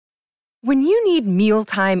When you need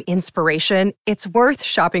mealtime inspiration, it's worth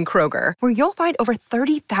shopping Kroger, where you'll find over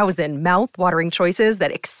 30,000 mouth-watering choices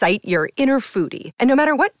that excite your inner foodie. And no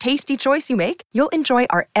matter what tasty choice you make, you'll enjoy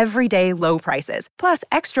our everyday low prices, plus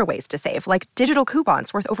extra ways to save, like digital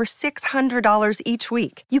coupons worth over $600 each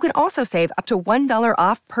week. You can also save up to $1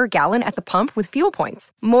 off per gallon at the pump with fuel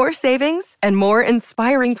points. More savings and more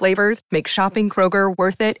inspiring flavors make shopping Kroger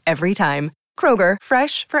worth it every time. Kroger,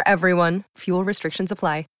 fresh for everyone. Fuel restrictions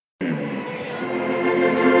apply.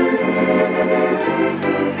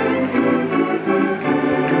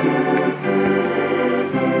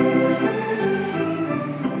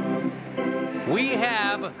 We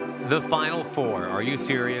have the Final Four. Are you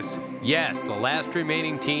serious? Yes, the last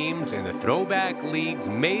remaining teams in the Throwback League's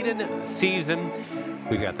maiden season.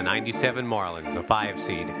 We've got the 97 Marlins, the 5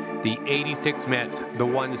 seed, the 86 Mets, the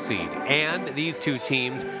 1 seed, and these two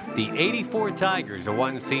teams, the 84 Tigers, a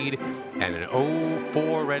 1 seed, and an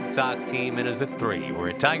 04 Red Sox team in as a 3. We're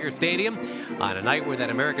at Tiger Stadium on a night where that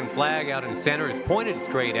American flag out in center is pointed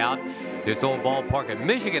straight out. This old ballpark at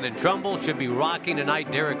Michigan and Trumbull should be rocking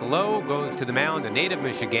tonight. Derek Lowe goes to the mound, a native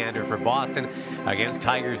Michigander for Boston, against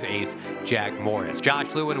Tigers ace Jack Morris.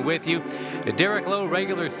 Josh Lewin with you. The Derek Lowe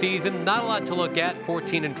regular season, not a lot to look at.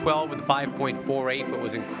 14-12 with 5.48, but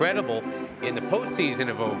was incredible in the postseason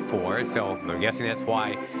of 04. So I'm guessing that's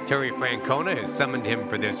why Terry Francona has summoned him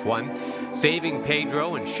for this one. Saving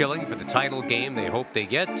Pedro and Schilling for the title game they hope they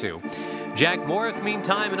get to. Jack Morris,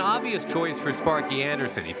 meantime, an obvious choice for Sparky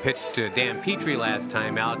Anderson. He pitched to Dan Petrie last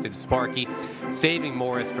time out. Did Sparky, saving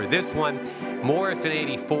Morris for this one. Morris in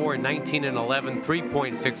 84, 19-11,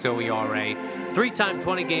 3.60 ERA. Three-time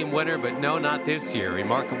 20-game winner, but no, not this year.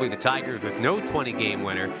 Remarkably, the Tigers with no 20-game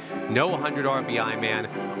winner, no 100 RBI man,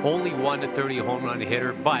 only 1-30 home run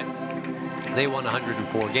hitter, but they won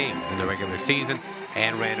 104 games in the regular season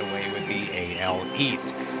and ran away with the AL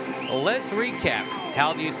East. Let's recap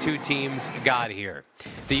how these two teams got here.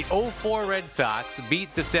 The 04 Red Sox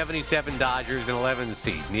beat the 77 Dodgers in 11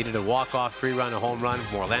 seed. Needed a walk-off 3-run, a home run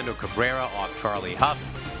from Orlando Cabrera off Charlie Huff.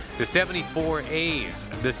 The 74 A's,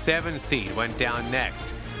 the 7 seed, went down next.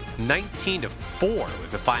 19-4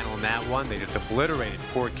 was the final in that one. They just obliterated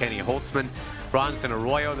poor Kenny Holtzman. Bronson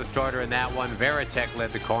Arroyo, the starter in that one. Varitek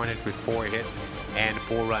led the Carnage with 4 hits and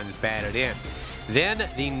 4 runs batted in. Then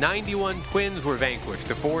the 91 Twins were vanquished,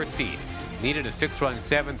 the 4 seed. Needed a 6-run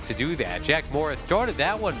 7th to do that. Jack Morris started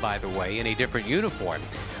that one, by the way, in a different uniform.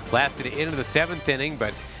 Lasted into the 7th inning,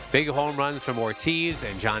 but big home runs from Ortiz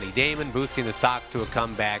and Johnny Damon, boosting the Sox to a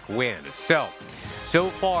comeback win. So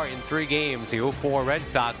far in 3 games, the 04 Red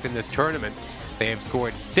Sox in this tournament, they have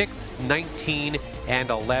scored 6, 19, and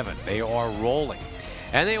 11. They are rolling.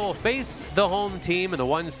 And they will face the home team in the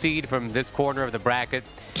 1 seed from this corner of the bracket.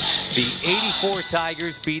 The 84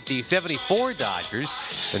 Tigers beat the 74 Dodgers,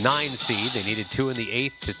 the 9 seed. They needed 2 in the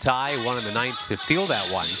 8th to tie, 1 in the 9th to steal that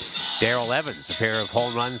one. Darrell Evans, a pair of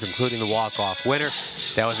home runs, including the walk-off winner.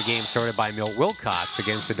 That was a game started by Milt Wilcox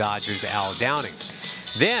against the Dodgers' Al Downing.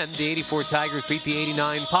 Then the 84 Tigers beat the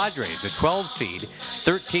 89 Padres, the 12 seed,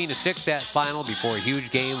 13-6 that final before a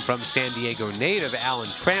huge game from San Diego native Alan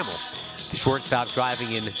Trammell. The shortstop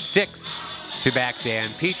driving in 6 to back Dan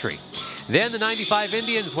Petrie. Then the 95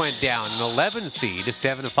 Indians went down, an 11 seed,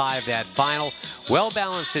 7-5 that final.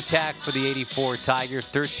 Well-balanced attack for the 84 Tigers,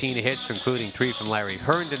 13 hits, including 3 from Larry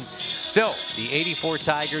Herndon. So the 84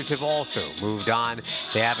 Tigers have also moved on.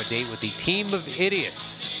 They have a date with the Team of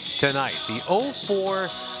Idiots tonight, the 04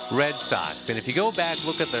 Red Sox. And if you go back,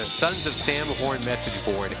 look at the Sons of Sam Horn message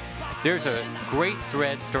board, there's a great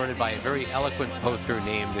thread started by a very eloquent poster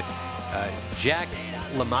named Jack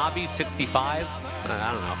Lamabi 65.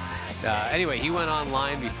 I don't know. Anyway, he went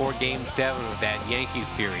online before Game 7 of that Yankees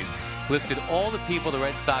series, listed all the people the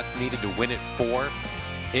Red Sox needed to win it for.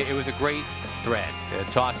 It was a great thread,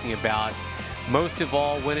 talking about, most of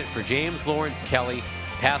all, win it for James Lawrence Kelly,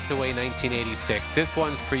 passed away in 1986. This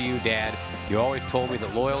one's for you, Dad. You always told me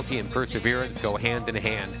that loyalty and perseverance go hand in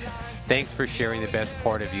hand. Thanks for sharing the best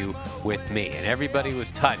part of you with me. And everybody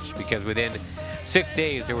was touched because within 6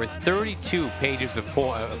 days, there were 32 pages of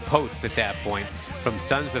posts at that point from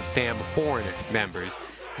Sons of Sam Horn members.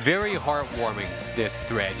 Very heartwarming, this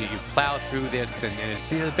thread. You plow through this, and it's,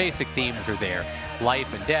 the basic themes are there.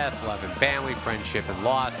 Life and death, love and family, friendship and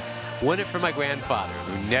loss. Win it for my grandfather,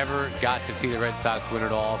 who never got to see the Red Sox win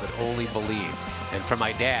it all, but only believed. And for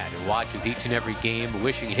my dad, who watches each and every game,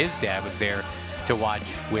 wishing his dad was there to watch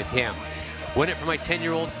with him. Win it for my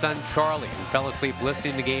 10-year-old son, Charlie, who fell asleep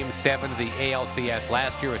listening to Game 7 of the ALCS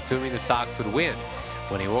last year, assuming the Sox would win.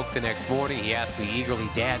 When he woke the next morning, he asked me eagerly,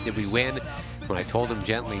 Dad, did we win? When I told him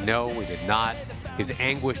gently, no, we did not. His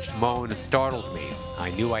anguished moan startled me.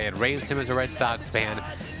 I knew I had raised him as a Red Sox fan,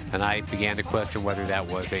 and I began to question whether that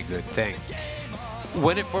was a good thing.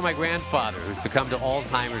 Win it for my grandfather, who succumbed to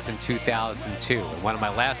Alzheimer's in 2002. In one of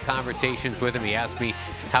my last conversations with him, he asked me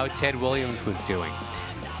how Ted Williams was doing.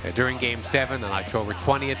 During Game 7 on October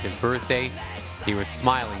 20th, his birthday, he was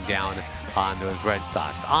smiling down on those Red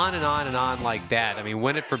Sox. On and on and on like that. I mean,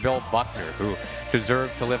 win it for Bill Buckner, who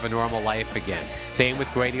deserved to live a normal life again. Same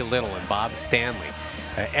with Grady Little and Bob Stanley.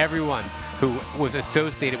 Everyone who was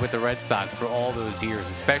associated with the Red Sox for all those years,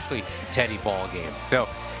 especially Teddy Ballgame. So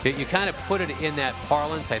you kind of put it in that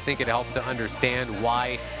parlance. I think it helps to understand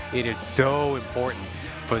why it is so important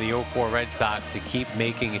for the 04 Red Sox to keep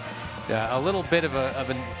making a little bit of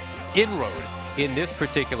an inroad in this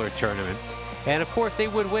particular tournament. And of course, they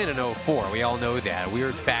would win in 04. We all know that. A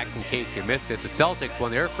weird fact, in case you missed it, the Celtics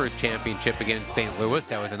won their first championship against St. Louis.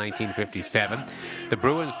 That was in 1957. The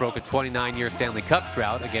Bruins broke a 29-year Stanley Cup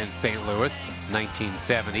drought against St. Louis,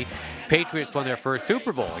 1970. Patriots won their first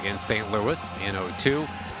Super Bowl against St. Louis in 02.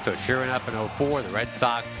 So sure enough, in 04, the Red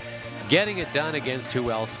Sox getting it done against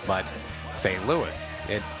who else but St. Louis.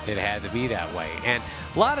 It had to be that way. And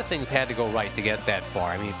a lot of things had to go right to get that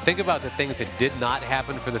far. I mean, think about the things that did not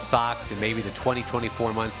happen for the Sox in maybe the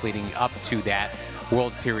 24 months leading up to that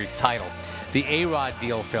World Series title. The A-Rod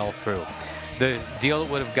deal fell through. The deal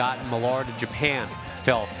that would have gotten Millard to Japan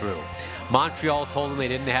fell through. Montreal told them they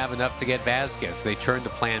didn't have enough to get Vasquez, so they turned to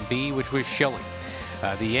Plan B, which was Schilling.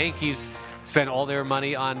 The Yankees spent all their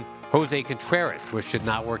money on Jose Contreras, which did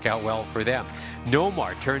not work out well for them.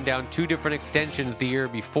 Nomar turned down 2 different extensions the year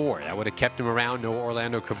before. That would have kept him around. No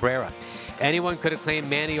Orlando Cabrera. Anyone could have claimed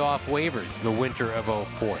Manny off waivers in the winter of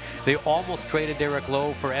 04. They almost traded Derek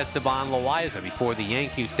Lowe for Esteban Loaiza before the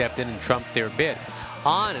Yankees stepped in and trumped their bid.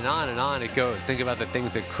 On and on and on it goes. Think about the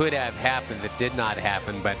things that could have happened that did not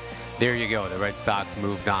happen, but there you go. The Red Sox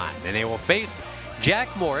moved on. And they will face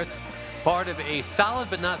Jack Morris, part of a solid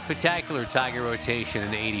but not spectacular Tiger rotation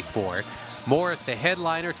in '84. Morris, the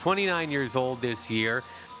headliner, 29 years old this year.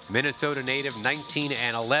 Minnesota native,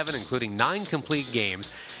 19-11, including 9 complete games.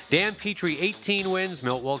 Dan Petrie, 18 wins.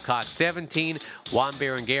 Milt Wilcox, 17. Juan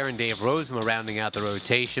Berenguer and Dave Rozema rounding out the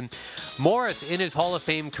rotation. Morris, in his Hall of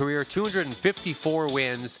Fame career, 254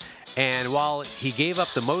 wins. And while he gave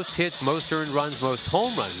up the most hits, most earned runs, most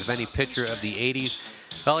home runs of any pitcher of the 80s,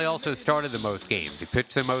 well, he also started the most games. He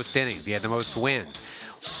pitched the most innings. He had the most wins.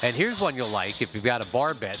 And here's one you'll like if you've got a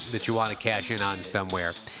bar bet that you want to cash in on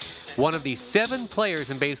somewhere. One of the 7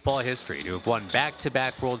 players in baseball history to have won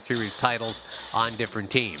back-to-back World Series titles on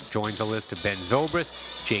different teams. Joins the list of Ben Zobrist,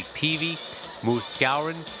 Jake Peavy, Moose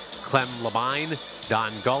Skowron, Clem Labine,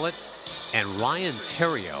 Don Gullett, and Ryan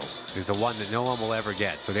Theriot is the one that no one will ever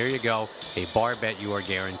get. So there you go, a bar bet you are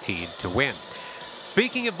guaranteed to win.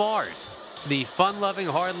 Speaking of bars, the fun-loving,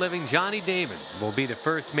 hard-living Johnny Damon will be the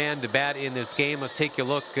first man to bat in this game. Let's take a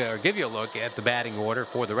look, or give you a look at the batting order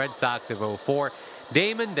for the Red Sox of 04.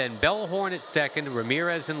 Damon, then Bellhorn at second,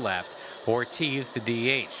 Ramirez in left, Ortiz to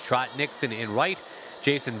DH, Trot Nixon in right,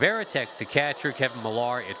 Jason Varitek to catcher, Kevin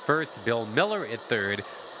Millar at first, Bill Miller at third,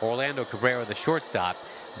 Orlando Cabrera the shortstop,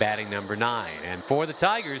 batting number 9. And for the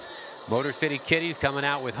Tigers, Motor City Kitties coming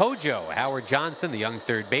out with Hojo, Howard Johnson, the young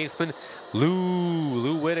third baseman,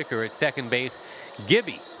 Lou Whitaker at second base,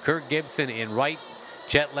 Gibby, Kirk Gibson in right,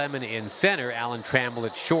 Chet Lemon in center, Alan Trammell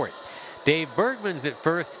at short. Dave Bergman's at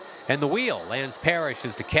first, and the wheel, Lance Parrish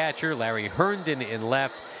is the catcher, Larry Herndon in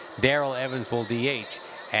left, Darrell Evans will DH,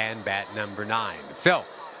 and bat number 9. So,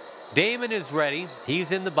 Damon is ready.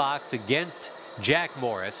 He's in the box against Jack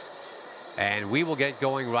Morris, and we will get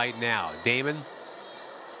going right now. Damon,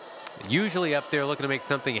 usually up there looking to make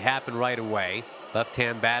something happen right away.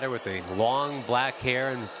 Left-hand batter with the long black hair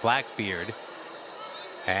and black beard.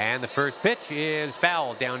 And the first pitch is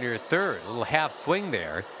foul down near third. A little half swing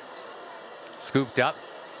there. Scooped up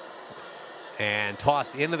and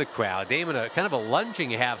tossed into the crowd. Damon, kind of a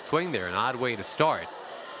lunging half swing there, an odd way to start.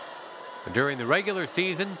 During the regular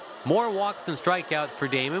season, more walks than strikeouts for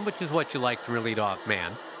Damon, which is what you like from a leadoff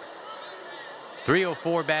man.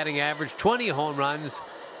 .304 batting average, 20 home runs,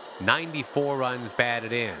 94 runs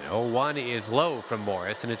batted in. 0-1 is low from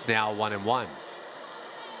Morris, and it's now 1-1.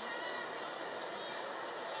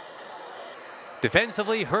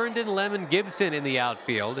 Defensively, Herndon, Lemon, Gibson in the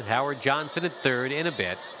outfield. Howard Johnson at third in a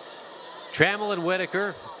bit. Trammell and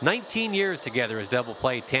Whitaker, 19 years together as double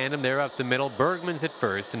play tandem. They're up the middle. Bergman's at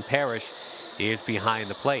first, and Parrish is behind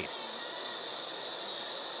the plate.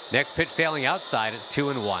 Next pitch sailing outside, it's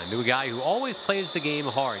 2-1 to a guy who always plays the game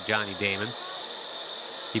hard, Johnny Damon.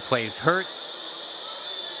 He plays hurt,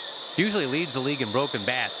 usually leads the league in broken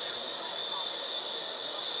bats.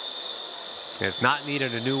 It's not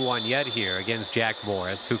needed a new one yet here against Jack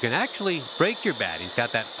Morris, who can actually break your bat. He's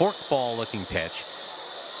got that forkball looking pitch.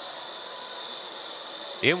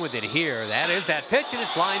 In with it here. That is that pitch, and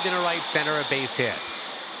it's lined into right center, a base hit.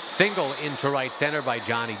 Single into right center by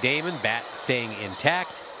Johnny Damon. Bat staying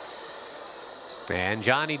intact. And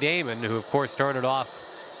Johnny Damon, who of course started off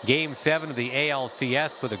Game 7 of the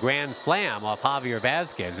ALCS with a grand slam off Javier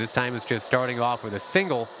Vazquez. This time it's just starting off with a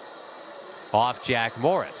single off Jack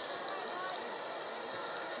Morris.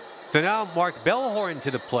 So now Mark Bellhorn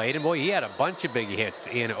to the plate, and boy, he had a bunch of big hits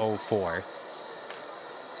in 04.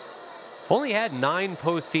 Only had 9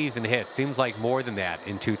 postseason hits. Seems like more than that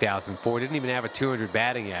in 2004. Didn't even have a 200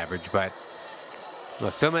 batting average, but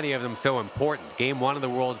well, so many of them so important. Game 1 of the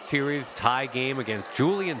World Series, tie game against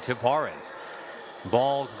Julian Tavares.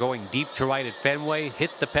 Ball going deep to right at Fenway,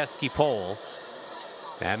 hit the pesky pole.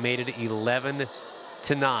 That made it 11-9.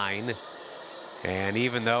 And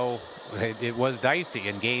even though it was dicey,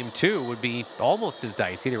 and Game 2 would be almost as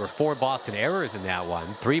dicey. There were 4 Boston errors in that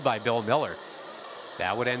one, 3 by Bill Miller.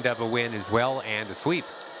 That would end up a win as well and a sweep.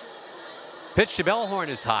 Pitch to Bellhorn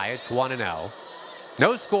is high. It's 1-0.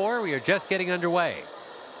 No score. We are just getting underway.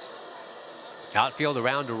 Outfield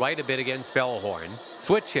around to right a bit against Bellhorn.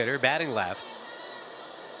 Switch hitter, batting left.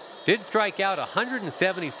 Did strike out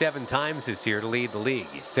 177 times this year to lead the league.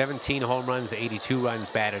 17 home runs, 82 runs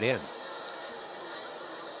batted in.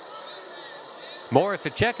 Morris a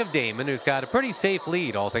check of Damon, who's got a pretty safe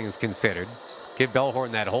lead, all things considered. Give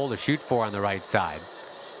Bellhorn that hole to shoot for on the right side.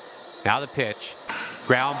 Now the pitch.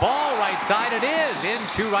 Ground ball, right side it is.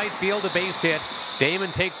 Into right field, a base hit.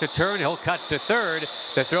 Damon takes a turn. He'll cut to third.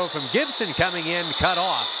 The throw from Gibson coming in, cut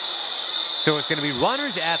off. So it's going to be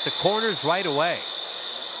runners at the corners right away.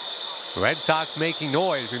 Red Sox making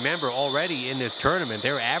noise. Remember, already in this tournament,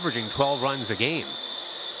 they're averaging 12 runs a game.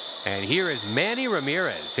 And here is Manny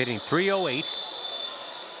Ramirez hitting .308.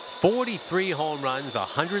 43 home runs,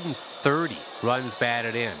 130 runs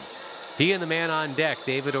batted in. He and the man on deck,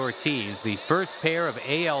 David Ortiz, the first pair of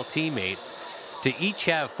AL teammates to each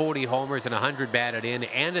have 40 homers and 100 batted in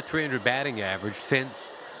and a 300 batting average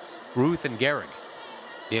since Ruth and Gehrig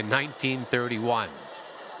in 1931.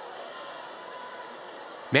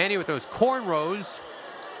 Manny with those cornrows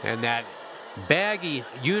and that baggy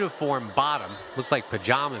uniform bottom. Looks like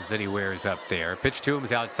pajamas that he wears up there. Pitch to him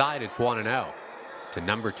is outside. It's 1-0. To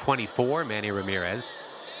number 24, Manny Ramirez.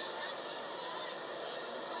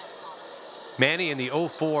 Manny in the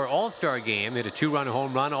 04 All-Star game hit a 2-run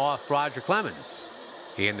home run off Roger Clemens.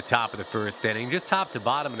 He in the top of the first inning, just top to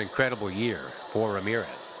bottom, an incredible year for Ramirez.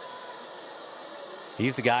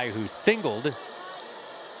 He's the guy who singled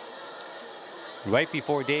right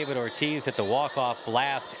before David Ortiz hit the walk-off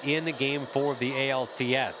blast in the Game 4 of the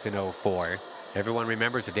ALCS in 04. Everyone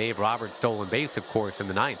remembers the Dave Roberts stolen base, of course, in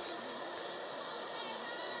the 9th.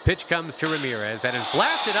 Pitch comes to Ramirez. That is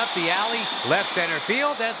blasted up the alley, left center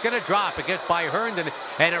field. That's going to drop. It gets by Herndon,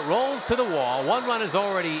 and it rolls to the wall. 1 run is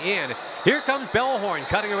already in. Here comes Bellhorn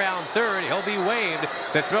cutting around third. He'll be waved.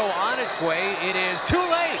 The throw on its way. It is too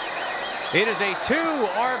late. It is a 2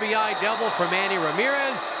 RBI double for Manny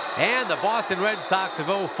Ramirez, and the Boston Red Sox of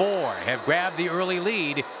 04 have grabbed the early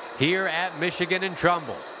lead here at Michigan and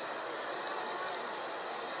Trumbull.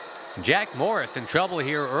 Jack Morris in trouble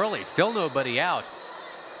here early. Still nobody out.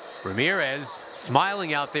 Ramirez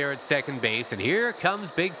smiling out there at second base, and here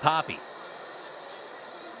comes Big Papi.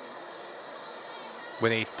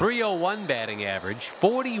 With a .301 batting average,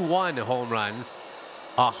 41 home runs,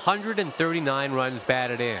 139 runs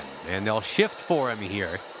batted in, and they'll shift for him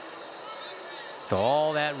here. So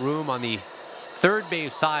all that room on the third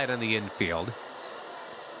base side on the infield.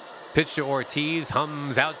 Pitch to Ortiz,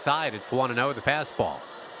 hums outside. It's 1-0, the fastball.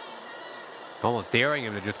 Almost daring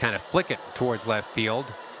him to just kind of flick it towards left field,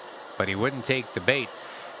 but he wouldn't take the bait.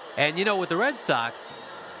 And you know, with the Red Sox,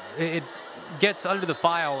 it gets under the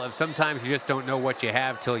file of sometimes you just don't know what you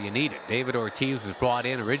have till you need it. David Ortiz was brought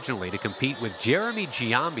in originally to compete with Jeremy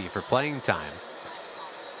Giambi for playing time.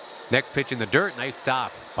 Next pitch in the dirt, nice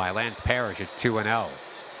stop by Lance Parrish. It's 2-0.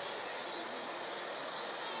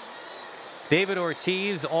 David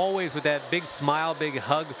Ortiz always with that big smile, big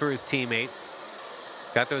hug for his teammates.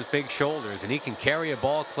 Got those big shoulders, and he can carry a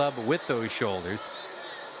ball club with those shoulders.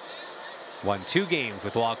 Won 2 games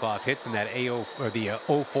with walk-off hits in that the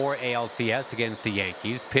 04 ALCS against the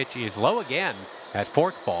Yankees. Pitch is low again at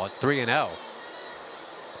forkball. It's 3-0.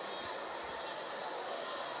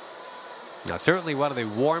 Now, certainly one of the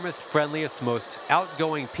warmest, friendliest, most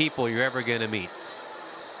outgoing people you're ever going to meet.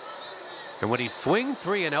 And when he swing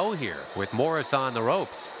 3-0 here with Morris on the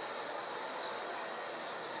ropes.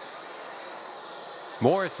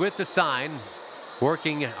 Morris with the sign.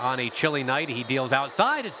 working on a chilly night. He deals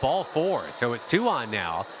outside. It's ball 4, so it's 2 on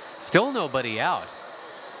now. Still nobody out.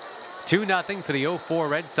 2-0 for the 0-4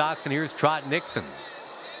 Red Sox, and here's Trot Nixon.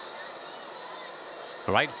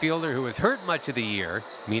 The right fielder who was hurt much of the year,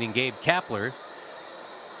 meaning Gabe Kapler,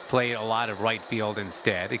 played a lot of right field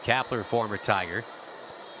instead. Kapler, former Tiger.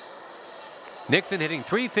 Nixon hitting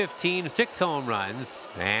 .315, 6 home runs,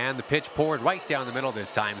 and the pitch poured right down the middle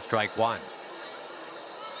this time, strike 1.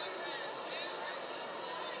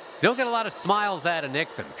 You don't get a lot of smiles out of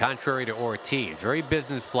Nixon, contrary to Ortiz. Very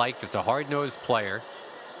businesslike, just a hard-nosed player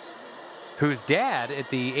whose dad, at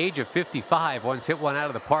the age of 55, once hit one out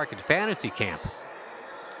of the park at fantasy camp.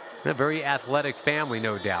 A very athletic family,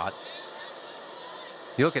 no doubt.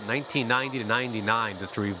 You look at 1990 to 99,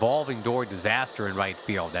 just a revolving door disaster in right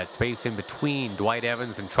field. That space in between Dwight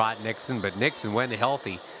Evans and Trot Nixon, but Nixon, when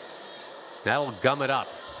healthy, that'll gum it up.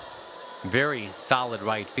 Very solid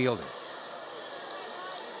right fielder.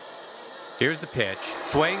 Here's the pitch,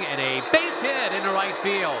 swing, and a base hit into right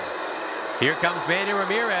field. Here comes Manny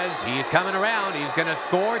Ramirez. He's coming around. He's going to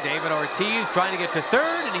score. David Ortiz trying to get to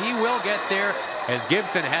third, and he will get there as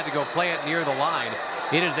Gibson had to go play it near the line.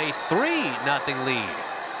 It is a 3-0 lead.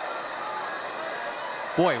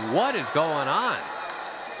 Boy, what is going on?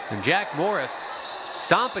 And Jack Morris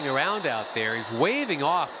stomping around out there. He's waving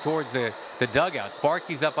off towards the dugout.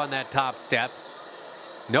 Sparky's up on that top step.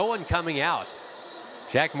 No one coming out.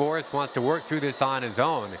 Jack Morris wants to work through this on his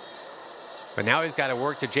own. But now he's got to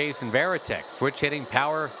work to Jason Varitek. Switch hitting,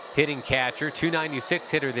 power hitting catcher. .296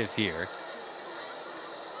 hitter this year.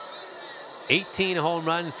 18 home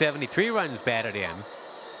runs, 73 runs batted in.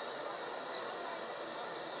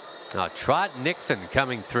 Now Trot Nixon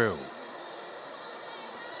coming through.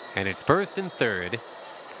 And it's 1st and 3rd.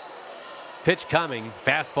 Pitch coming.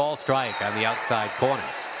 Fastball strike on the outside corner.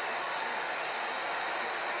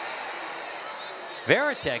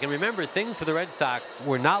 Varitek, and remember, things for the Red Sox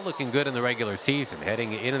were not looking good in the regular season,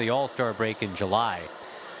 heading into the All-Star break in July.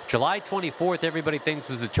 July 24th, everybody thinks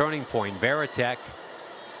was a turning point. Varitek,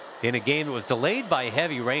 in a game that was delayed by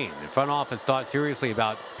heavy rain. The front office thought seriously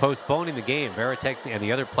about postponing the game. Varitek and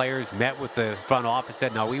the other players met with the front office,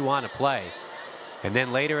 said, no, we want to play. And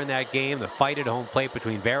then later in that game, the fight at home plate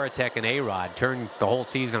between Varitek and A-Rod turned the whole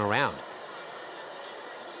season around.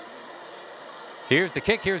 Here's the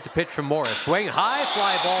kick. Here's the pitch from Morris. Swing, high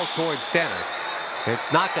fly ball towards center.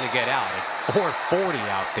 It's not going to get out. It's 440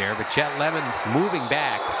 out there, but Chet Lemon moving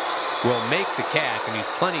back will make the catch, and he's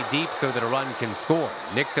plenty deep so that a run can score.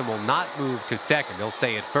 Nixon will not move to second. He'll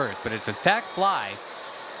stay at first, but it's a sac fly,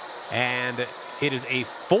 and it is a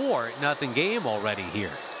 4-0 game already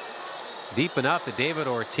here. Deep enough that David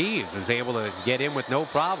Ortiz was able to get in with no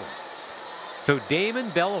problem. So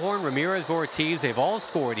Damon, Bellhorn, Ramirez, Ortiz, they've all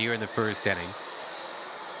scored here in the first inning.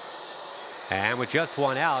 And with just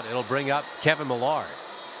one out, it'll bring up Kevin Millar.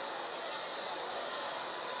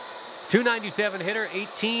 .297 hitter,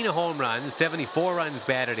 18 home runs, 74 runs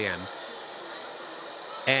batted in.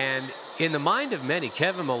 And in the mind of many,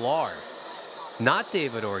 Kevin Millar, not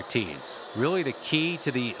David Ortiz, really the key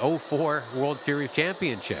to the 04 World Series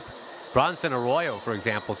championship. Bronson Arroyo, for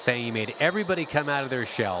example, saying he made everybody come out of their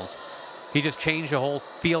shells. He just changed the whole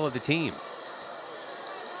feel of the team.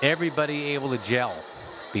 Everybody able to gel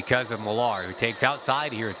because of Millar, who takes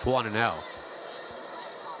outside here. It's 1-0.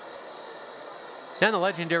 Then the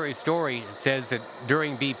legendary story says that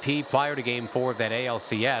during BP, prior to Game 4 of that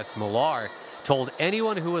ALCS, Millar told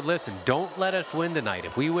anyone who would listen, don't let us win tonight.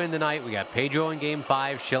 If we win tonight, we got Pedro in Game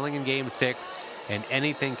 5, Schilling in Game 6, and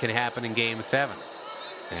anything can happen in Game 7.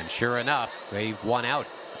 And sure enough, they won out.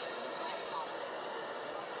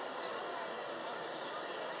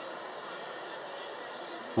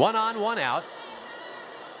 One on, one out.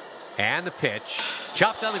 And the pitch.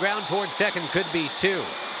 Chopped on the ground towards second, could be 2.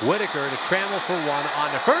 Whitaker to Trammell for 1.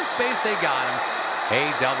 On to first base, they got him.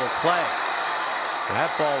 A double play.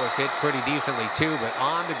 That ball was hit pretty decently too, but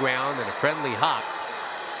on the ground and a friendly hop.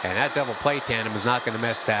 And that double play tandem is not going to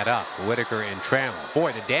mess that up. Whitaker and Trammell.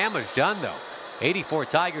 Boy, the damage done though. 84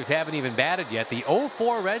 Tigers haven't even batted yet. The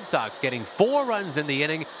 04 Red Sox getting 4 runs in the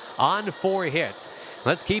inning on 4 hits.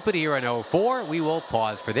 Let's keep it here in 04. We will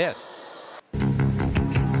pause for this.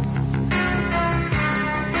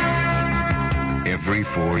 Every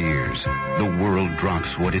 4 years, the world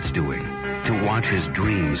drops what it's doing to watch as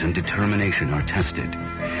dreams and determination are tested,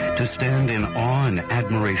 to stand in awe and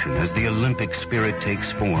admiration as the Olympic spirit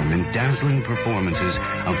takes form in dazzling performances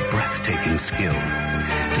of breathtaking skill.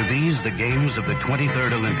 To these, the games of the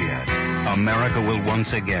 23rd Olympiad, America will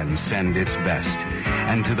once again send its best.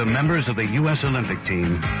 And to the members of the U.S. Olympic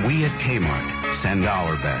team, we at Kmart send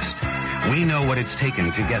our best. We know what it's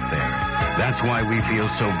taken to get there. That's why we feel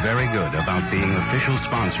so very good about being official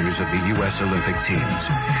sponsors of the U.S. Olympic teams.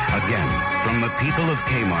 Again, from the people of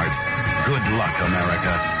Kmart, good luck,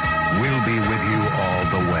 America. We'll be with you all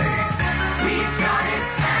the way. We've got it,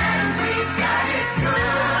 and we've got it good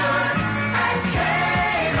at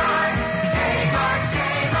Kmart, Kmart,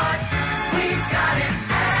 Kmart. We've got it,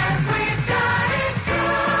 and we've got it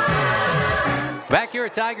good. Back here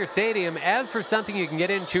at Tiger Stadium, as for something you can get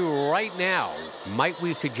into right now, might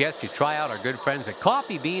we suggest you try out our good friends at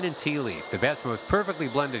Coffee Bean and Tea Leaf, the best, most perfectly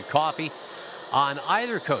blended coffee on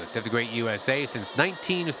either coast of the great USA since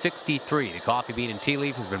 1963. The Coffee Bean and Tea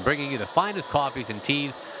Leaf has been bringing you the finest coffees and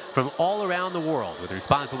teas from all around the world with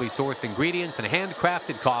responsibly sourced ingredients and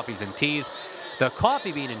handcrafted coffees and teas. The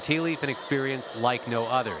Coffee Bean and Tea Leaf, an experience like no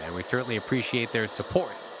other, and we certainly appreciate their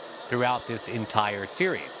support throughout this entire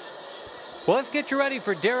series. Well, let's get you ready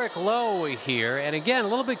for Derek Lowe here. And again, a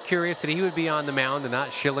little bit curious that he would be on the mound and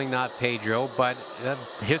not Schilling, not Pedro, but a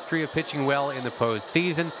history of pitching well in the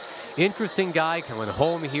postseason. Interesting guy coming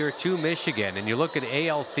home here to Michigan. And you look at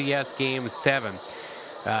ALCS Game 7.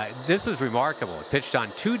 This was remarkable. It pitched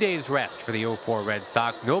on 2 days rest for the 0-4 Red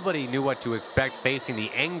Sox. Nobody knew what to expect facing the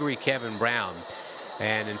angry Kevin Brown.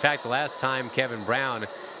 And in fact, the last time Kevin Brown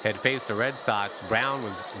had faced the Red Sox, Brown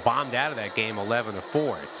was bombed out of that game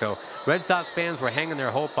 11-4. So Red Sox fans were hanging their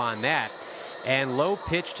hope on that. And Lowe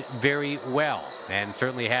pitched very well and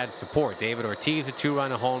certainly had support. David Ortiz, a 2-run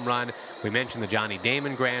home run. We mentioned the Johnny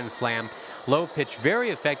Damon grand slam. Lowe pitched very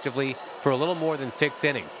effectively for a little more than 6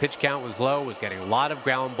 innings. Pitch count was low, was getting a lot of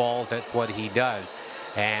ground balls. That's what he does.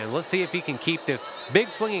 And let's see if he can keep this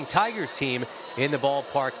big swinging Tigers team in the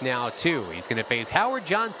ballpark now, too. He's going to face Howard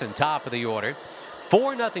Johnson, top of the order.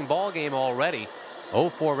 4-0 ball game already.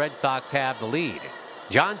 0-4 Red Sox have the lead.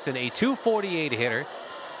 Johnson, a .248 hitter,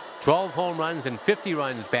 12 home runs and 50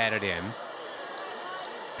 runs batted in.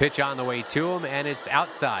 Pitch on the way to him, and it's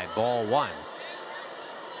outside, ball 1.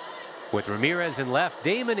 With Ramirez in left,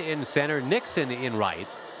 Damon in center, Nixon in right.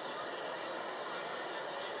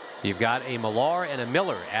 You've got a Millar and a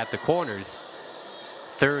Miller at the corners,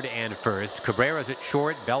 third and first. Cabrera's at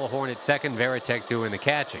short, Bellhorn at second, Varitek doing the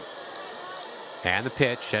catching. And the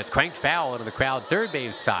pitch has cranked foul into the crowd third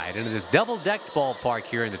base side into this double-decked ballpark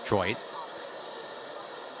here in Detroit.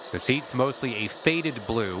 The seats mostly a faded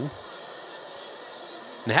blue.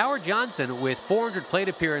 And Howard Johnson with 400 plate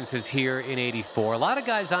appearances here in '84. A lot of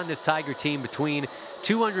guys on this Tiger team between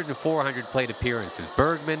 200 and 400 plate appearances.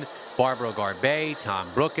 Bergman, Barbaro Garbey, Tom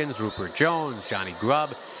Brookins, Rupert Jones, Johnny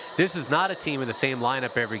Grubb. This is not a team with the same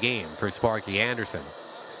lineup every game for Sparky Anderson.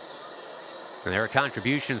 And there are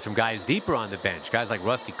contributions from guys deeper on the bench, guys like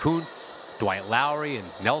Rusty Kuntz, Dwight Lowry, and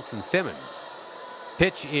Nelson Simmons.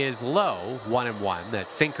 Pitch is low, 1-1. That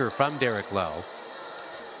sinker from Derek Lowe.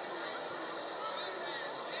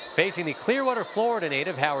 Facing the Clearwater, Florida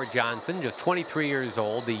native, Howard Johnson, just 23 years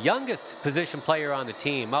old, the youngest position player on the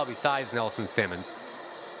team, well, besides Nelson Simmons,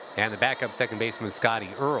 and the backup second baseman, Scotty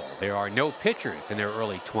Earl. There are no pitchers in their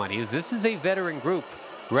early 20s. This is a veteran group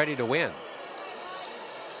ready to win.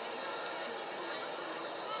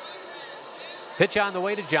 Pitch on the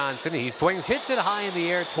way to Johnson. He swings, hits it high in the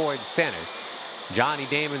air towards center. Johnny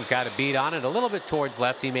Damon's got a beat on it a little bit towards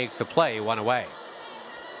left. He makes the play, 1 away.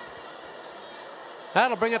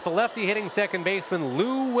 That'll bring up the lefty hitting second baseman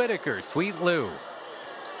Lou Whitaker. Sweet Lou.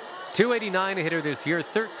 .289 hitter this year,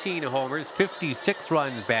 13 homers, 56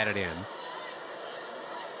 runs batted in.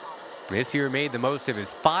 This year made the most of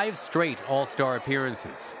his 5 straight All-Star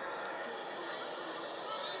appearances.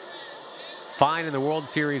 Fine in the World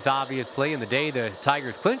Series, obviously, and the day the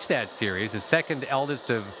Tigers clinched that series, the second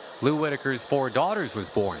eldest of Lou Whitaker's 4 daughters was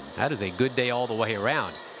born. That is a good day all the way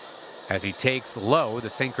around. As he takes Lowe, the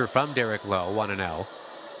sinker from Derek Lowe, 1-0.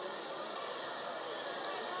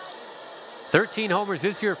 13 homers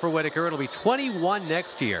this year for Whitaker. It'll be 21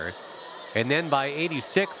 next year. And then by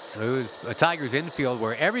 86, it was a Tigers infield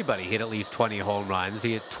where everybody hit at least 20 home runs.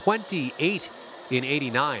 He hit 28 in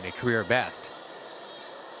 89, a career best.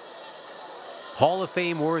 Hall of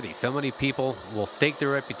Fame worthy. So many people will stake their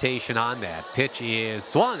reputation on that. Pitch is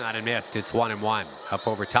swung on and missed. It's 1-1. Up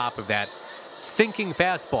over top of that sinking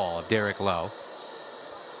fastball of Derek Lowe.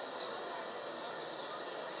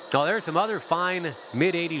 Now, there's some other fine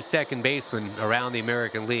mid-'80s second basemen around the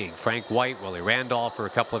American League. Frank White, Willie Randolph are a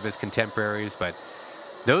couple of his contemporaries, but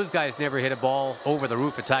those guys never hit a ball over the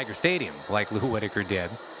roof of Tiger Stadium like Lou Whitaker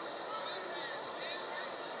did.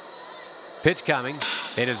 Pitch coming.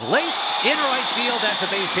 It is laced in right field. That's a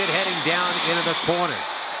base hit heading down into the corner.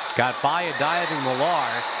 Got by a diving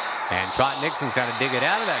Millar, And Trot Nixon's got to dig it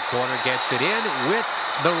out of that corner, gets it in with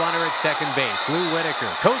the runner at second base. Lou Whitaker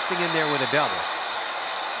coasting in there with a double.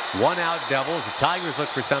 One out doubles. The Tigers look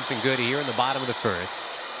for something good here in the bottom of the first.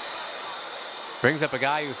 Brings up a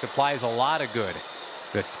guy who supplies a lot of good.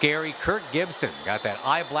 The scary Kirk Gibson. Got that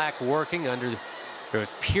eye black working under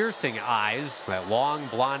those piercing eyes. That long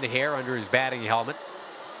blonde hair under his batting helmet.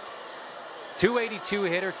 282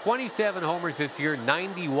 hitter, 27 homers this year,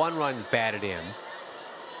 91 runs batted in.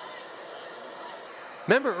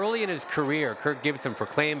 Remember early in his career, Kirk Gibson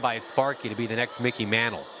proclaimed by Sparky to be the next Mickey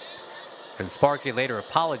Mantle. And Sparky later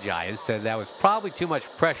apologized, said that was probably too much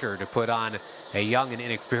pressure to put on a young and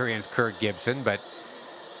inexperienced Kirk Gibson. But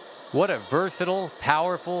what a versatile,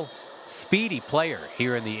 powerful, speedy player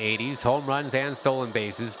here in the 80s. Home runs and stolen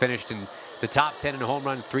bases. Finished in the top 10 in home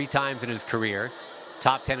runs 3 times in his career.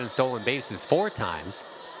 Top 10 in stolen bases 4 times.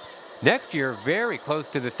 Next year, very close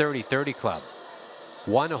to the 30-30 club.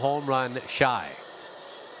 1 home run shy.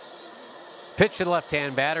 Pitch to the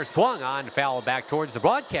left-hand batter, swung on, foul back towards the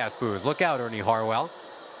broadcast booth. Look out, Ernie Harwell.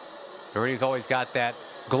 Ernie's always got that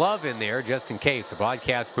glove in there just in case. The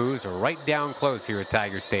broadcast booths are right down close here at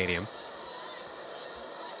Tiger Stadium.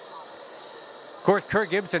 Of course, Kirk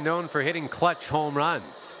Gibson known for hitting clutch home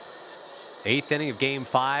runs. 8th inning of Game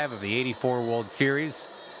 5 of the '84 World Series,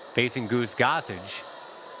 facing Goose Gossage.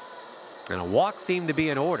 And a walk seemed to be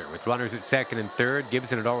in order with runners at second and third.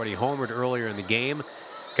 Gibson had already homered earlier in the game.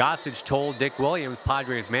 Gossage told Dick Williams,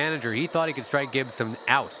 Padres manager, he thought he could strike Gibson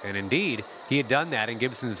out. And indeed, he had done that in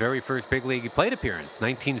Gibson's very first big league plate appearance.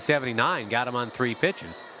 1979, got him on 3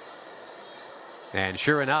 pitches. And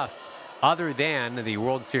sure enough, other than the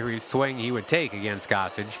World Series swing he would take against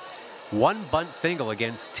Gossage, 1 bunt single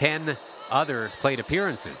against 10 other plate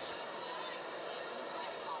appearances.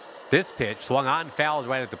 This pitch swung on, fouled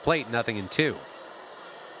right at the plate, 0-2.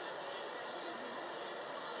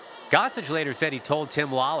 Gossage later said he told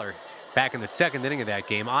Tim Lawler back in the 2nd inning of that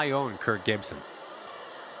game, I own Kirk Gibson.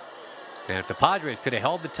 And if the Padres could have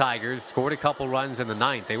held the Tigers, scored a couple runs in the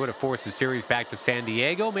 9th, they would have forced the series back to San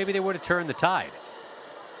Diego. Maybe they would have turned the tide.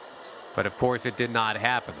 But of course it did not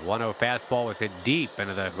happen. The 1-0 fastball was hit deep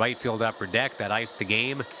into the right field upper deck. That iced the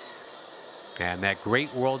game. And that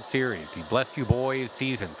great World Series, the Bless You Boys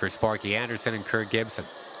season for Sparky Anderson and Kirk Gibson.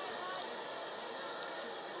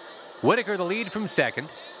 Whitaker the lead from second.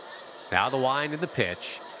 Now the wind and the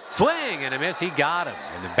pitch. Swing and a miss. He got him.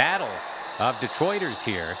 And the battle of Detroiters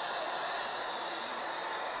here.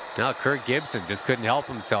 Now Kirk Gibson just couldn't help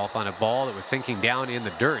himself on a ball that was sinking down in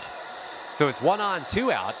the dirt. So it's 1 on,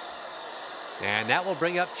 2 out. And that will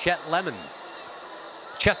bring up Chet Lemon.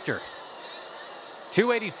 Chester.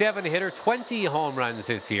 287 hitter, 20 home runs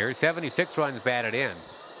this year, 76 runs batted in.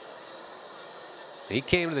 He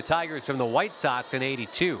came to the Tigers from the White Sox in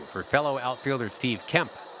 '82 for fellow outfielder Steve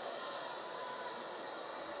Kemp.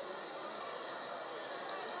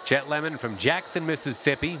 Chet Lemon from Jackson,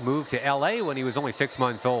 Mississippi, moved to L.A. when he was only 6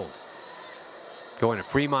 months old. Going to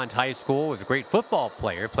Fremont High School, was a great football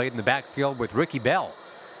player, played in the backfield with Ricky Bell.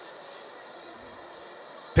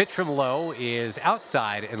 Pitch from low is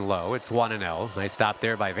outside and low. It's 1-0. Nice stop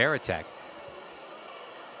there by Varitek.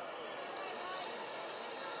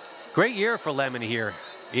 Great year for Lemon here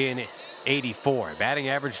in '84. Batting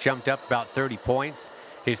average jumped up about 30 points.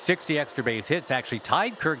 His 60 extra base hits actually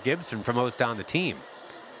tied Kirk Gibson for most on the team.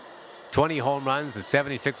 20 home runs and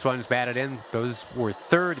 76 runs batted in. Those were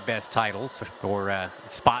 3rd best titles or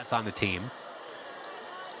spots on the team.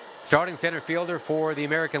 Starting center fielder for the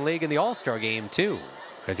American League in the All-Star game too,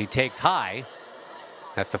 as he takes high.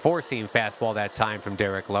 That's the 4-seam fastball that time from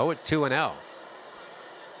Derek Lowe. It's 2-0.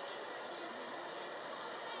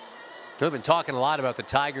 We've been talking a lot about the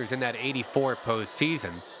Tigers in that '84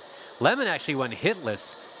 postseason. Lemon actually went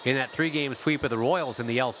hitless in that 3-game sweep of the Royals in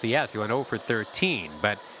the LCS. He went 0 for 13,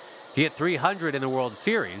 but he hit 300 in the World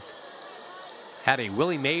Series. Had a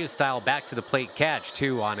Willie Mays-style back-to-the-plate catch,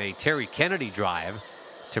 too, on a Terry Kennedy drive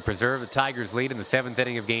to preserve the Tigers' lead in the 7th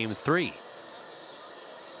inning of Game 3.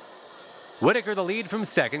 Whitaker the lead from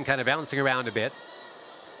second, kind of bouncing around a bit.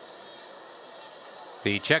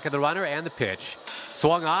 The check of the runner and the pitch.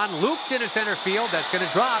 Swung on, looped into center field. That's going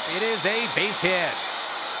to drop. It is a base hit.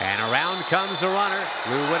 And around comes the runner.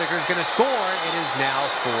 Lou Whitaker's going to score. It is now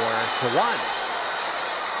 4-1.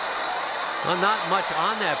 Well, not much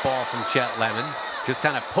on that ball from Chet Lemon. Just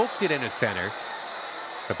kind of poked it into center.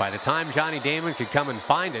 But by the time Johnny Damon could come and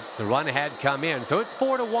find it, the run had come in. So it's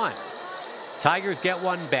 4-1. Tigers get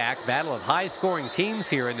one back. Battle of high-scoring teams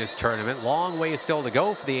here in this tournament. Long way still to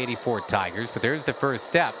go for the '84 Tigers, but there's the first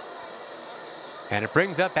step. And it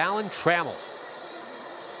brings up Alan Trammell.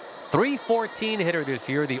 .314 hitter this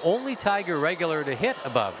year, the only Tiger regular to hit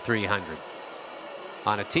above 300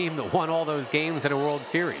 on a team that won all those games in a World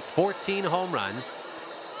Series. 14 home runs,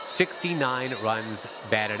 69 runs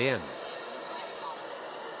batted in.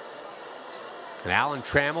 And Alan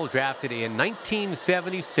Trammell, drafted in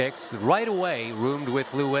 1976, right away roomed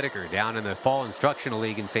with Lou Whitaker down in the Fall Instructional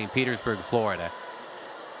League in St. Petersburg, Florida.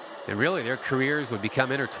 And really, their careers would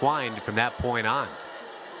become intertwined from that point on.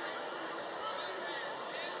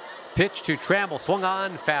 Pitch to Trammell, swung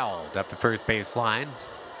on, fouled up the first base line.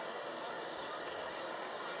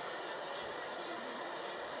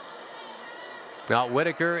 Now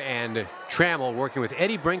Whitaker and Trammell working with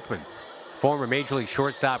Eddie Brinkman, former Major League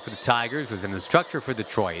shortstop for the Tigers, was an instructor for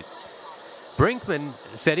Detroit. Brinkman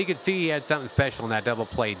said he could see he had something special in that double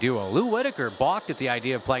play duo. Lou Whitaker balked at the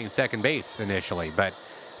idea of playing second base initially, but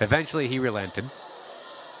eventually he relented.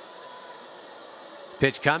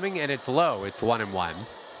 Pitch coming, and it's low. It's 1-1.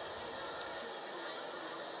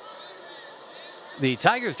 The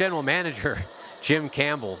Tigers general manager, Jim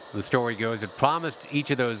Campbell, the story goes, had promised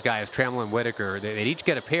each of those guys, Trammell and Whitaker, that they'd each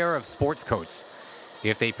get a pair of sports coats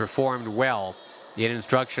if they performed well in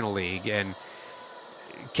Instructional League. And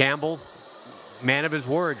Campbell, man of his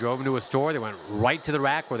word, drove them to a store. They went right to the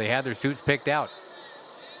rack where they had their suits picked out.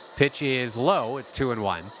 Pitch is low. It's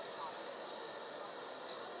 2-1.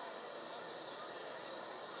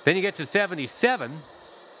 Then you get to 77.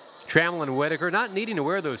 Trammell and Whitaker not needing to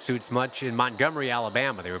wear those suits much in Montgomery,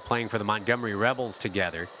 Alabama. They were playing for the Montgomery Rebels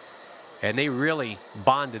together, and they really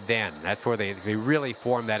bonded then. That's where they really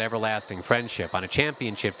formed that everlasting friendship on a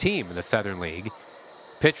championship team in the Southern League.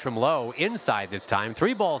 Pitch from low, inside this time.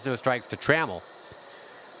 3 balls, no strikes to Trammell,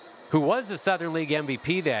 who was the Southern League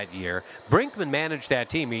MVP that year. Brinkman managed that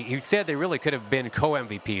team. He said they really could have been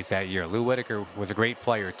co-MVPs that year. Lou Whitaker was a great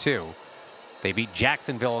player, too. They beat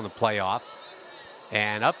Jacksonville in the playoffs.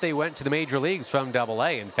 And up they went to the major leagues from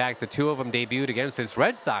Double-A. In fact, the two of them debuted against this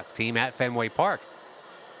Red Sox team at Fenway Park.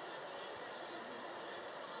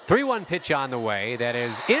 3-1 pitch on the way. That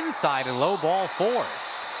is inside and low, ball 4.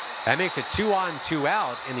 That makes it 2-on,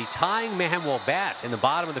 2-out. And the tying man will bat in the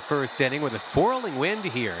bottom of the first inning with a swirling wind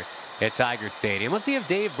here at Tiger Stadium. Let's see if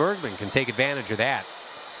Dave Bergman can take advantage of that.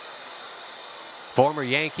 Former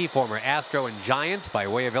Yankee, former Astro and Giant by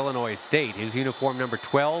way of Illinois State. His uniform number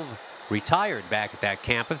 12 retired back at that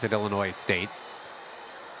campus at Illinois State.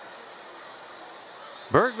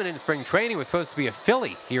 Bergman in spring training was supposed to be a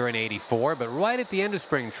Philly here in '84, but right at the end of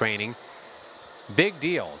spring training, big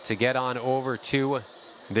deal to get on over to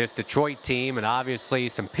this Detroit team, and obviously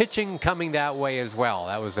some pitching coming that way as well.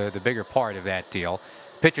 That was the bigger part of that deal.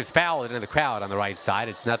 Pitch is fouled into the crowd on the right side.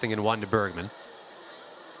 It's 0-1 to Bergman.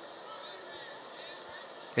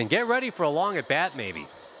 And get ready for a long at bat maybe.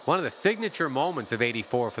 One of the signature moments of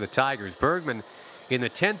 '84 for the Tigers. Bergman in the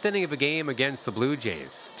 10th inning of a game against the Blue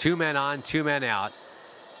Jays. 2 men on, 2 men out.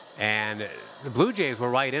 And the Blue Jays were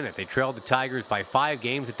right in it. They trailed the Tigers by 5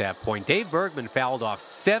 games at that point. Dave Bergman fouled off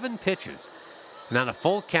 7 pitches. And on a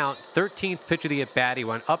full count, 13th pitch of the at-bat, he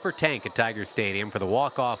went upper tank at Tiger Stadium for the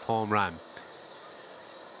walk-off home run.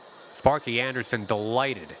 Sparky Anderson,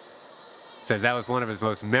 delighted, says that was one of his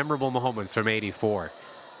most memorable moments from '84.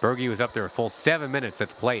 Bergie was up there a full 7 minutes at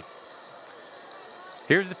the plate.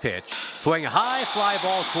 Here's the pitch. Swing a high fly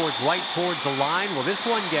ball towards the line. Will this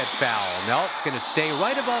one get foul? No, it's going to stay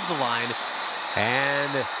right above the line.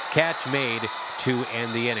 And catch made to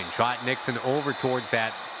end the inning. Trot Nixon over towards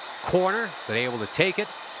that corner, but able to take it.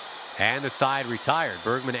 And the side retired.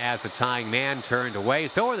 Bergman, as the tying man, turned away.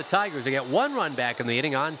 So are the Tigers. They get 1 run back in the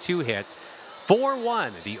inning on 2 hits.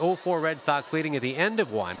 4-1. The 0-4 Red Sox leading at the end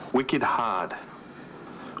of 1. Wicked hard.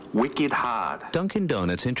 Wicked hard. Dunkin'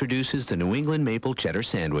 Donuts introduces the New England Maple Cheddar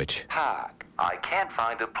Sandwich. Park. I can't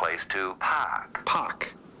find a place to park.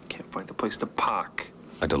 Park. Can't find a place to park.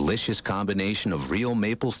 A delicious combination of real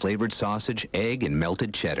maple-flavored sausage, egg, and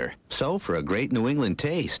melted cheddar. So, for a great New England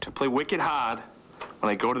taste, I play wicked hard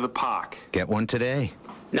when I go to the park. get one today.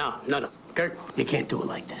 No. Kurt, you can't do it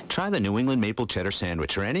like that. Try the New England Maple Cheddar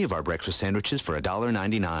Sandwich or any of our breakfast sandwiches for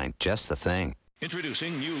 $1.99. Just the thing.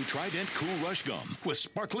 Introducing new Trident Cool Rush Gum with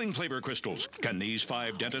sparkling flavor crystals. Can these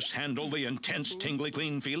 5 dentists handle the intense, tingly,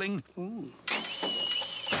 clean feeling?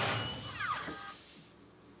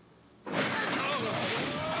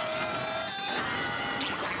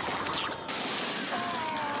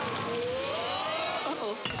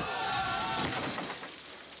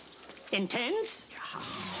 Intense?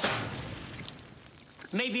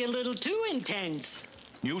 Maybe a little too intense.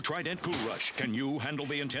 New Trident Cool Rush. Can you handle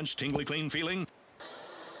the intense, tingly, clean feeling?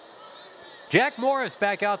 Jack Morris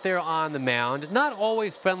back out there on the mound. Not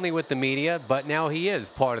always friendly with the media, but now he is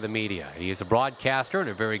part of the media. He is a broadcaster and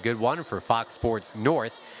a very good one for Fox Sports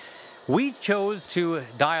North. We chose to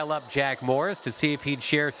dial up Jack Morris to see if he'd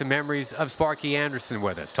share some memories of Sparky Anderson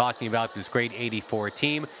with us, talking about this great '84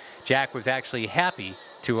 team. Jack was actually happy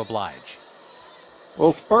to oblige.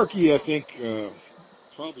 Well, Sparky, I think,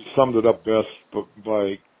 probably summed it up best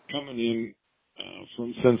by coming in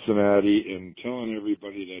from Cincinnati and telling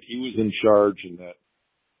everybody that he was in charge and that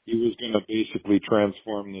he was going to basically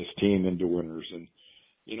transform this team into winners. And,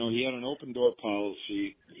 you know, he had an open door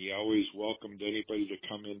policy. He always welcomed anybody to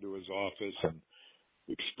come into his office and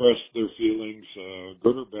express their feelings,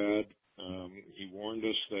 good or bad. He warned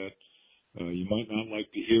us that you might not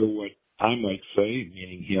like to hear what I might say,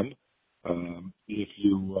 meaning him, if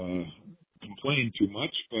you complain too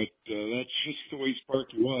much, but that's just the way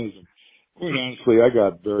Sparky was. And quite honestly, I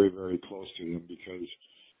got very, very close to him because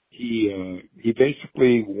he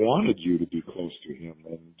basically wanted you to be close to him,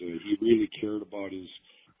 and he really cared about his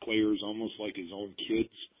players almost like his own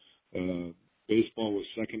kids. Baseball was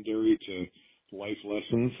secondary to life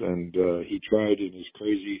lessons, and he tried in his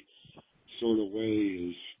crazy sort of way,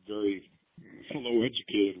 his very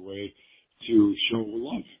low-educated way, to show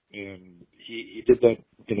love, and he did that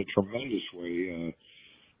in a tremendous way.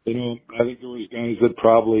 You know, I think there was guys that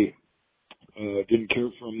probably didn't care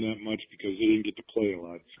for him that much because they didn't get to play a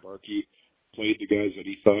lot. Sparky played the guys that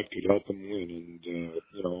he thought could help him win, and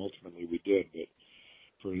you know, ultimately we did. But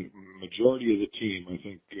for the majority of the team, I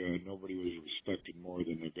think nobody was respected more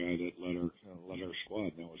than the guy that led our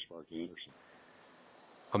squad, and that was Sparky Anderson.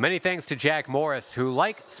 Well, many thanks to Jack Morris, who,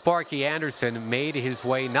 like Sparky Anderson, made his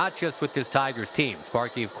way not just with this Tigers team.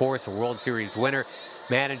 Sparky, of course, a World Series winner,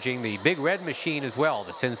 managing the Big Red Machine as well,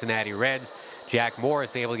 the Cincinnati Reds. Jack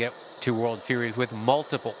Morris able to get to World Series with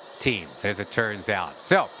multiple teams, as it turns out.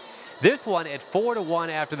 So, this one at 4-1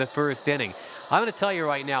 after the first inning. I'm going to tell you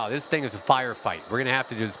right now, this thing is a firefight. We're going to have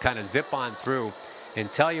to just kind of zip on through and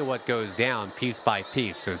tell you what goes down piece by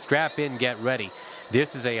piece. So strap in, get ready.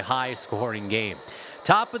 This is a high-scoring game.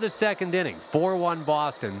 Top of the second inning, 4-1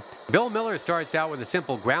 Boston. Bill Miller starts out with a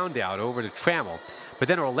simple ground out over to Trammell, but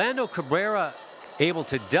then Orlando Cabrera able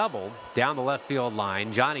to double down the left field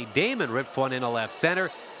line. Johnny Damon rips one into left center.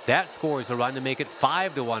 That scores a run to make it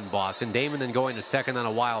 5-1 Boston. Damon then going to second on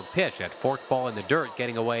a wild pitch. That forked ball in the dirt,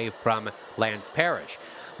 getting away from Lance Parrish.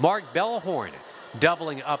 Mark Bellhorn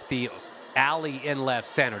doubling up the alley in left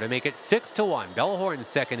center to make it 6-1. Bellhorn's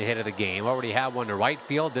second hit of the game. Already had one to right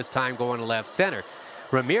field, this time going to left center.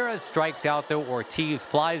 Ramirez strikes out, though. Ortiz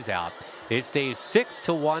flies out. It stays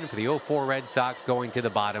 6-1 for the 04 Red Sox going to the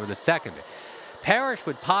bottom of the second. Parrish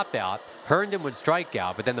would pop out. Herndon would strike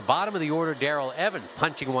out. But then the bottom of the order, Darrell Evans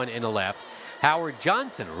punching one into left. Howard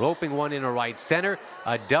Johnson roping one into right center.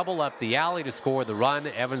 A double up the alley to score the run.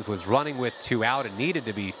 Evans was running with 2 out and needed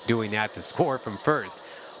to be doing that to score from first.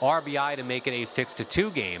 RBI to make it a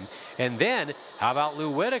 6-2 game. And then, how about Lou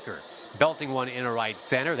Whitaker? Belting one into right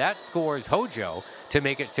center. That scores Hojo to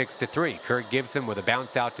make it 6-3. Kirk Gibson with a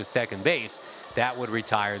bounce out to second base. That would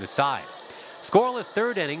retire the side. Scoreless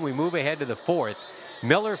third inning, we move ahead to the fourth.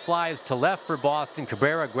 Miller flies to left for Boston.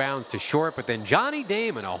 Cabrera grounds to short, but then Johnny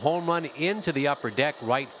Damon, a home run into the upper deck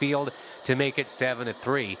right field to make it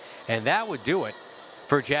 7-3. And that would do it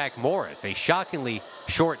for Jack Morris. A shockingly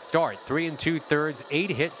short start. 3 2/3, 8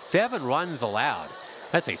 hits, 7 runs allowed.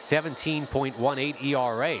 That's a 17.18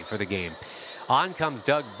 ERA for the game. On comes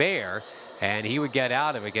Doug Baer, and he would get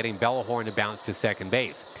out of it, getting Bellhorn to bounce to second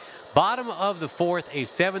base. Bottom of the fourth, a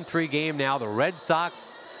 7-3 game now. The Red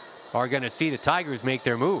Sox are going to see the Tigers make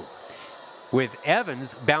their move, with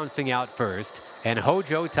Evans bouncing out first and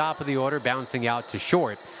Hojo, top of the order, bouncing out to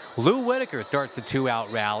short. Lou Whitaker starts the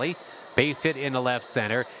 2-out rally. Base hit into left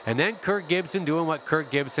center. And then Kirk Gibson doing what Kirk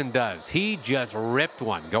Gibson does. He just ripped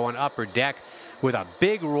one going upper deck with a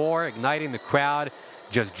big roar, igniting the crowd,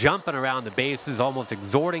 just jumping around the bases, almost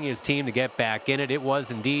exhorting his team to get back in it. It was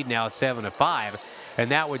indeed now 7-5, and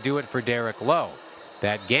that would do it for Derek Lowe.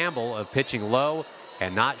 That gamble of pitching low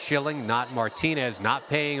and not Schilling, not Martinez, not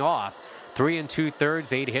paying off. 3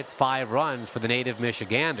 2/3, 8 hits, 5 runs for the native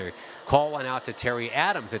Michigander. Call one out to Terry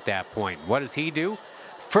Adams at that point. What does he do?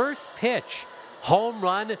 First pitch, home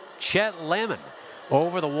run, Chet Lemon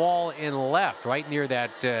over the wall in left, right near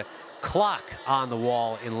that clock on the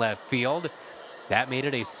wall in left field. That made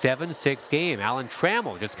it a 7-6 game. Alan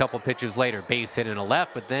Trammell, just a couple pitches later, base hit in a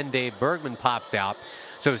left, but then Dave Bergman pops out.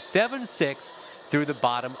 So 7-6 through the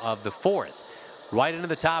bottom of the fourth. Right into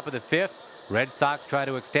the top of the fifth, Red Sox try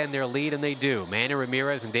to extend their lead, and they do. Manny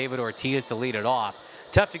Ramirez and David Ortiz to lead it off.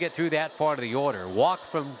 Tough to get through that part of the order. Walk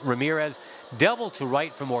from Ramirez, double to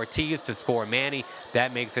right from Ortiz to score Manny.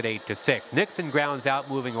 That makes it 8-6. Nixon grounds out,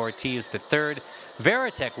 moving Ortiz to third.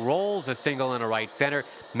 Varitek rolls a single in a right center,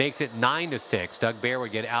 makes it 9-6. Doug Bear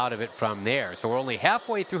would get out of it from there. So we're only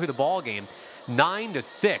halfway through the ball game.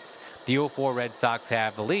 9-6. The 04 Red Sox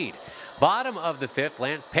have the lead. Bottom of the fifth,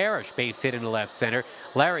 Lance Parrish base hit into left center.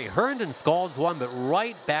 Larry Herndon scalds one, but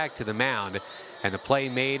right back to the mound. And the play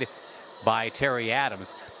made by Terry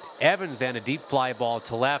Adams. Evans and a deep fly ball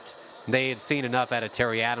to left. They had seen enough out of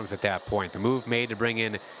Terry Adams at that point. The move made to bring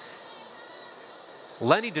in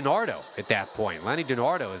Lenny DiNardo at that point. Lenny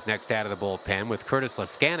DiNardo is next out of the bullpen with Curtis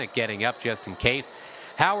Leskanik getting up just in case.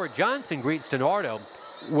 Howard Johnson greets DiNardo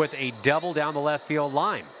with a double down the left field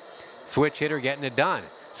line. Switch hitter getting it done.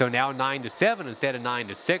 So now 9-7 instead of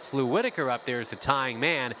 9-6. Lou Whitaker up there is the tying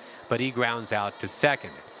man, but he grounds out to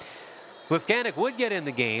second. Leskanik would get in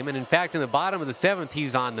the game, and in fact, in the bottom of the seventh,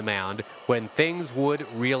 he's on the mound when things would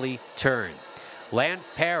really turn. Lance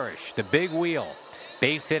Parrish, the big wheel,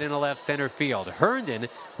 base hit in the left center field. Herndon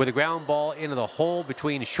with a ground ball into the hole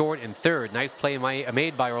between short and third. Nice play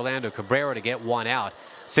made by Orlando Cabrera to get one out.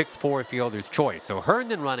 6-4 fielder's choice. So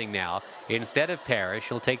Herndon running now instead of Parrish.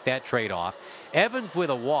 He'll take that trade-off. Evans with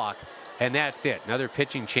a walk, and that's it. Another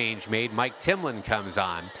pitching change made. Mike Timlin comes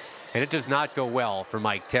on. And it does not go well for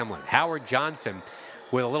Mike Timlin. Howard Johnson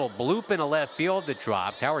with a little bloop in the left field that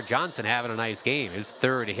drops. Howard Johnson having a nice game, his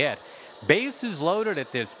third hit. Bases loaded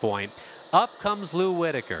at this point. Up comes Lou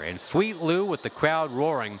Whitaker, and sweet Lou with the crowd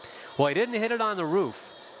roaring. Well, he didn't hit it on the roof,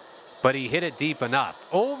 but he hit it deep enough.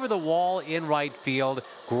 Over the wall in right field.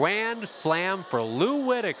 Grand slam for Lou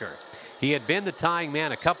Whitaker. He had been the tying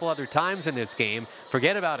man a couple other times in this game.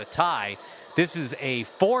 Forget about a tie. This is a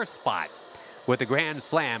 4 spot. With the grand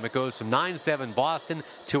slam, it goes from 9-7 Boston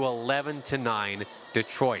to 11-9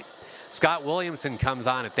 Detroit. Scott Williamson comes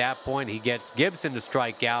on at that point. He gets Gibson to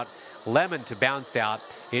strike out, Lemon to bounce out.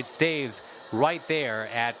 It stays right there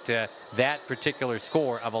at that particular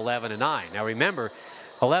score of 11-9. Now remember,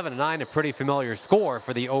 11-9, a pretty familiar score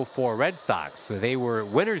for the 04 Red Sox. So they were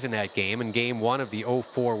winners in that game in Game 1 of the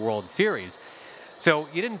 04 World Series. So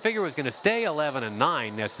you didn't figure it was going to stay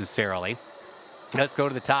 11-9 necessarily. Let's go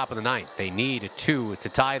to the top of the ninth. They need 2 to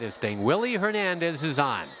tie this thing. Willie Hernandez is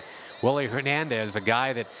on. Willie Hernandez, a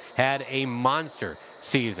guy that had a monster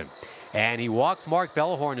season. And he walks Mark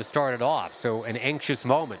Bellhorn to start it off. So an anxious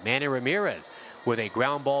moment. Manny Ramirez with a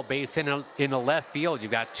ground ball base in the left field.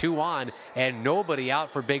 You've got 2 on and nobody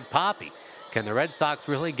out for Big Papi. Can the Red Sox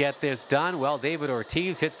really get this done? Well, David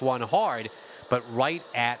Ortiz hits one hard, but right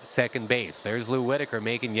at second base. There's Lou Whitaker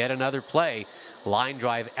making yet another play. Line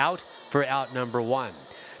drive out for out number 1.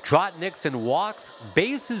 Trot Nixon walks,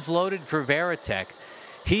 bases loaded for Varitek.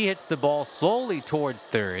 He hits the ball slowly towards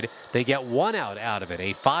third. They get 1 out of it.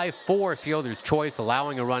 A 5-4 fielder's choice,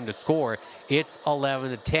 allowing a run to score. It's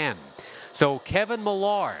 11-10. So Kevin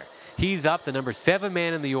Millar, he's up, the number 7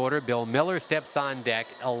 man in the order. Bill Miller steps on deck.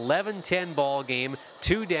 11-10 ball game,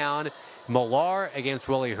 2 down. Millar against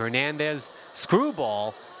Willie Hernandez.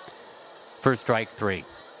 Screwball for strike 3.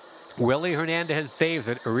 Willie Hernandez saves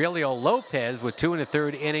it. Aurelio Lopez with 2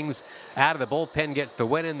 1/3 innings out of the bullpen gets the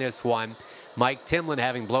win in this one. Mike Timlin,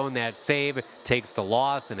 having blown that save, takes the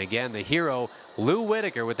loss. And again, the hero, Lou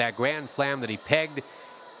Whitaker, with that grand slam that he pegged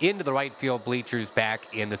into the right field bleachers back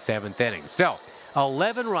in the 7th inning. So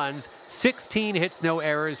 11 runs, 16 hits, no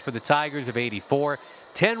errors for the Tigers of '84.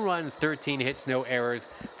 10 runs, 13 hits, no errors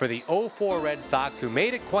for the 04 Red Sox, who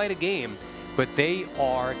made it quite a game, but they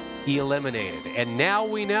are eliminated. And now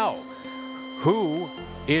we know who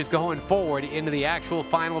is going forward into the actual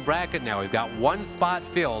final bracket now. We've got 1 spot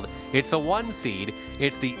filled. It's a 1 seed.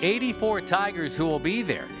 It's the '84 Tigers who will be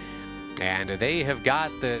there. And they have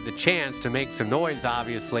got the chance to make some noise,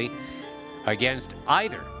 obviously, against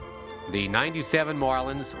either the '97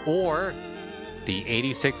 Marlins or the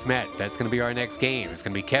 '86 Mets. That's going to be our next game. It's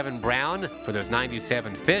going to be Kevin Brown for those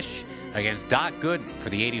 '97 Fish against Doc Gooden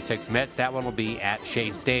for the '86 Mets. That one will be at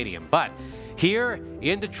Shea Stadium. But here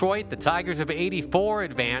in Detroit, the Tigers of '84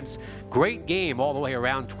 advance. Great game all the way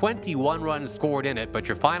around. 21 runs scored in it. But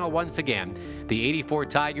your final, once again, the '84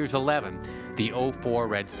 Tigers 11, the '04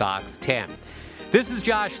 Red Sox 10. This is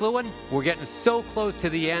Josh Lewin. We're getting so close to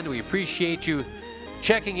the end. We appreciate you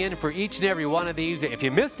checking in for each and every one of these. If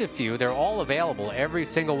you missed a few, they're all available. Every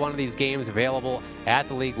single one of these games available at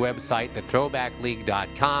the league website,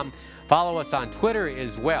 thethrowbackleague.com. Follow us on Twitter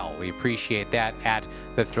as well. We appreciate that at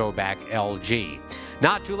the Throwback LG.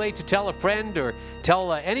 Not too late to tell a friend or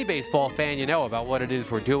tell any baseball fan you know about what it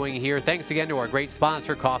is we're doing here. Thanks again to our great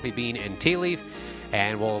sponsor, Coffee Bean and Tea Leaf.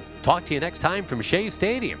 And we'll talk to you next time from Shea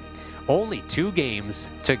Stadium. Only 2 games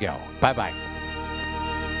to go. Bye-bye.